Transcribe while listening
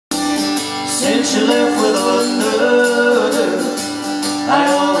Since you left with another,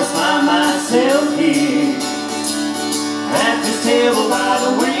 I always find myself here at this table by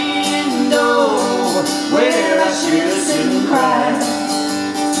the window, where I should sit and cry.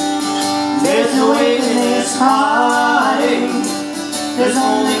 There's no ache in this heartache, there's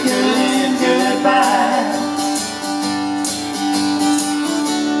only good and goodbye.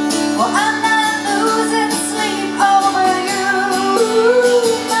 Well, I'm not losing sleep over you,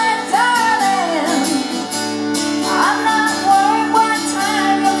 my darling. I'm not worried what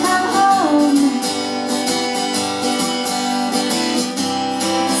time you'll come home.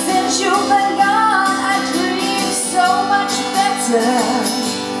 Since you've been gone, I dream so much better.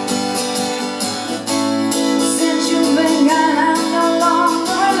 Since you've been gone, I'm no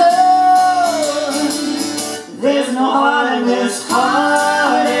longer alone. There's no heart in this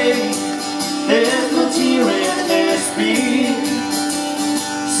heartache, there's no tear in this beat.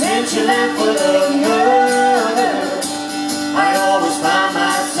 Since you left with another, I always find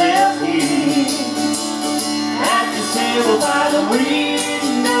myself here at this table by the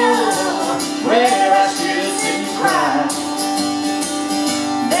window, where I should sit and cry.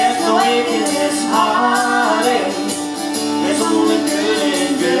 There's no ache in this heartache, there's only good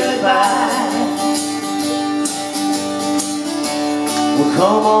and goodbye. Well,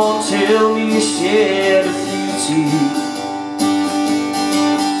 come on, tell me you shed a few tears.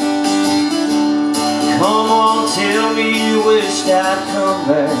 Come on, tell me you wished I'd come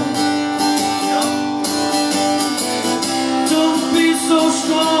back. Don't be so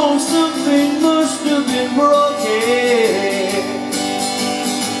strong, something must have been broken.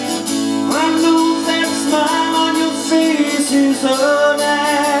 I know that smile on your face is a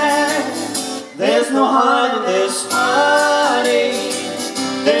lie. There's no heart in this heartache,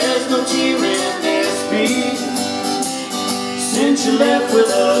 there's no tear in this beat. Since you left with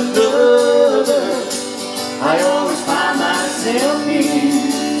another, I always find myself here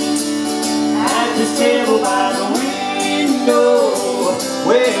at this table by the window,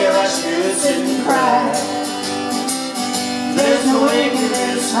 where I should sit and cry. There's no ache in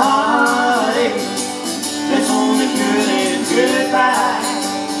this heartache, there's only good and goodbye.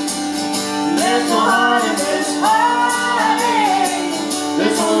 There's no heart in this heartache,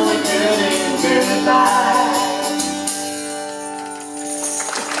 there's only good and goodbye.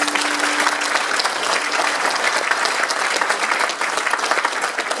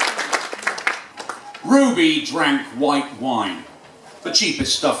 Ruby drank white wine, the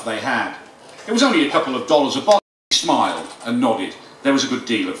cheapest stuff they had. It was only a couple of dollars a bottle. He smiled and nodded. There was a good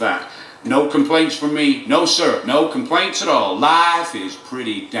deal of that. No complaints from me. No, sir, no complaints at all. Life is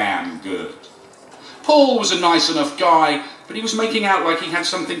pretty damn good. Paul was a nice enough guy, but he was making out like he had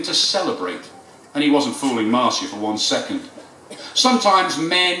something to celebrate. And he wasn't fooling Marcia for 1 second. Sometimes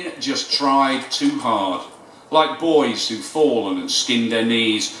men just tried too hard, like boys who've fallen and skinned their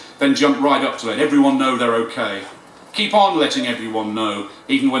knees, then jump right up to let everyone know they're okay. Keep on letting everyone know,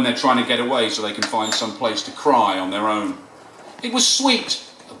 even when they're trying to get away so they can find some place to cry on their own. It was sweet,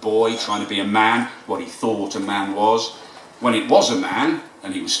 a boy trying to be a man, what he thought a man was. When it was a man,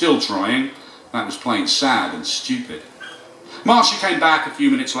 and he was still trying, that was plain sad and stupid. Marcia came back a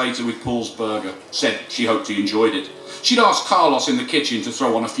few minutes later with Paul's burger, said she hoped he enjoyed it. She'd asked Carlos in the kitchen to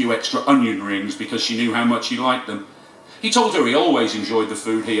throw on a few extra onion rings because she knew how much he liked them. He told her he always enjoyed the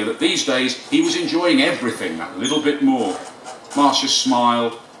food here, that these days he was enjoying everything that little bit more. Marcia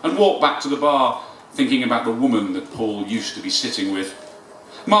smiled and walked back to the bar, thinking about the woman that Paul used to be sitting with.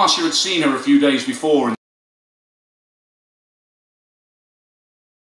 Marcia had seen her a few days before and